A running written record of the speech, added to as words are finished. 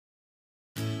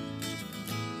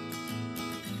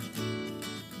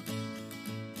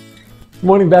Good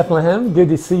morning, Bethlehem. Good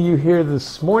to see you here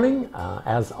this morning.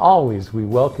 As always, we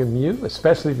welcome you,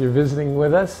 especially if you're visiting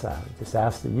with us. Just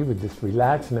ask that you would just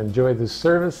relax and enjoy this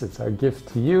service. It's our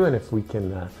gift to you, and if we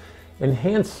can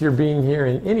enhance your being here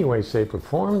in any way, shape, or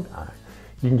form,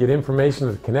 you can get information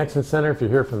at the Connection Center. If you're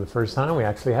here for the first time, we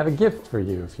actually have a gift for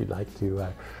you if you'd like to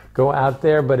go out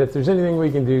there. But if there's anything we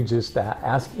can do, just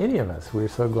ask any of us. We're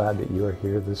so glad that you are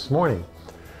here this morning.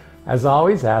 As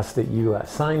always, ask that you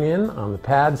sign in on the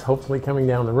pads, hopefully coming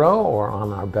down the row, or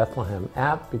on our Bethlehem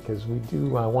app, because we do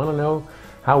want to know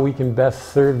how we can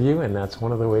best serve you, and that's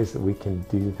one of the ways that we can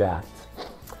do that.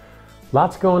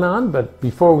 Lots going on, but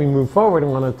before we move forward, I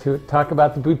wanted to talk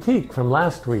about the boutique from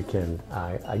last weekend.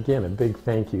 Again, a big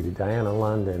thank you to Diana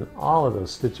Lund and all of those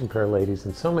Stitch and Prayer ladies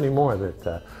and so many more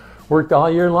that worked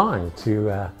all year long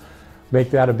to make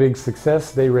that a big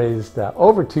success. They raised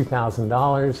over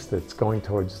 $2,000 that's going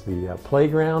towards the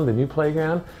playground, the new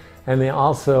playground. And they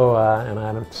also, and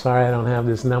I'm sorry I don't have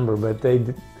this number, but they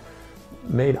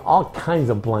made all kinds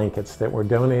of blankets that were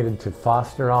donated to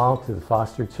to the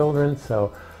foster children.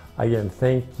 So again,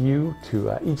 thank you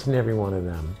to each and every one of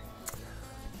them.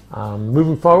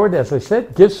 Moving forward, as I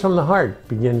said, Gifts from the Heart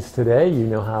begins today. You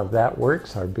know how that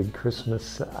works, our big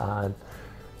Christmas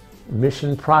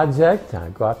mission project.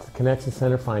 Go out to the Connection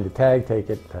Center, find a tag, take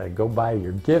it, go buy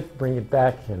your gift, bring it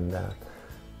back, and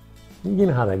you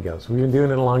know how that goes. We've been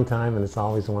doing it a long time, and it's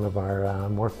always one of our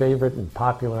more favorite and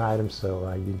popular items,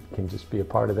 so you can just be a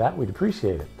part of that. We'd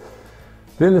appreciate it.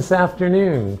 Then this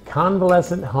afternoon,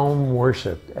 Convalescent Home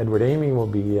Worship. Edward Amy will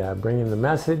be bringing the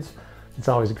message. It's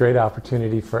always a great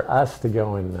opportunity for us to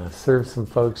go and serve some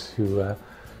folks who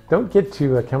don't get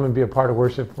to come and be a part of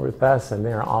worship with us, and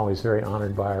they're always very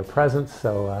honored by our presence.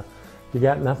 So if you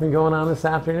got nothing going on this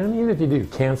afternoon, even if you do,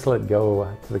 cancel it, go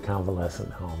to the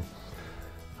Convalescent Home.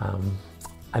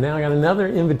 I now got another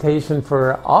invitation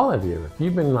for all of you. If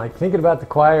you've been thinking about the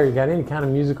choir, you got any kind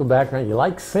of musical background, you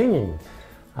like singing,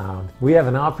 we have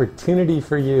an opportunity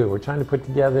for you. We're trying to put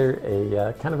together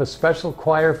a kind of a special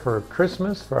choir for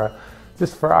Christmas,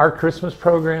 just for our Christmas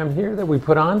program here that we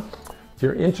put on. If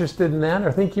you're interested in that,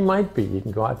 or think you might be, you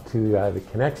can go out to the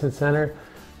Connection Center.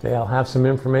 They'll have some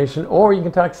information, or you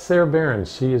can talk to Sarah Barron.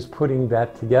 She is putting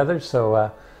that together.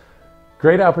 So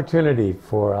great opportunity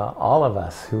for all of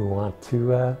us who want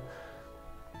to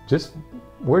just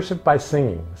worship by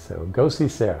singing. So go see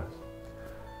Sarah.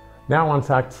 Now I want to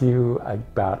talk to you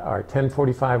about our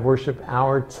 10:45 worship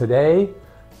hour today.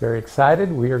 Very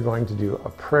excited. We are going to do a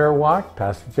prayer walk.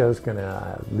 Pastor Joe's going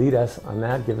to lead us on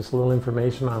that, give us a little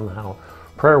information on how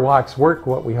prayer walks work,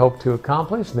 what we hope to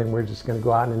accomplish. And then we're just going to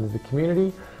go out into the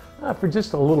community for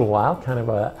just a little while, kind of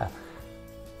a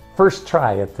first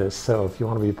try at this. So if you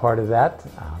want to be a part of that,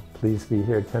 please be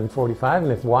here at 10:45.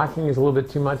 And if walking is a little bit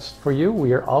too much for you,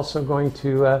 we are also going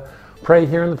to pray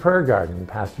here in the prayer garden.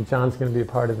 Pastor John's going to be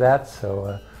a part of that.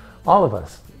 So all of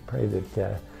us pray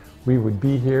that we would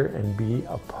be here and be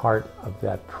a part of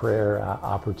that prayer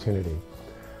opportunity.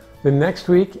 The next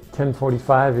week,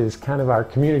 10:45, is kind of our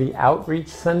community outreach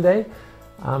Sunday.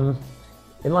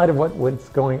 In light of what's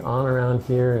going on around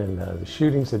here and the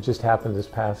shootings that just happened this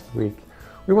past week,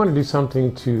 we want to do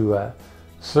something to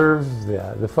serve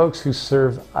the folks who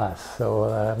serve us. So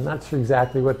I'm not sure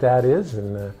exactly what that is,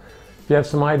 and if you have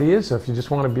some ideas, or if you just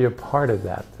want to be a part of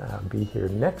that, be here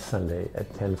next Sunday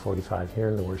at 10:45 here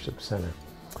in the Worship Center.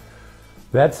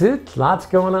 That's it. Lots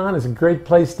going on. It's a great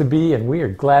place to be, and we are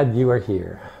glad you are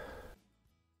here.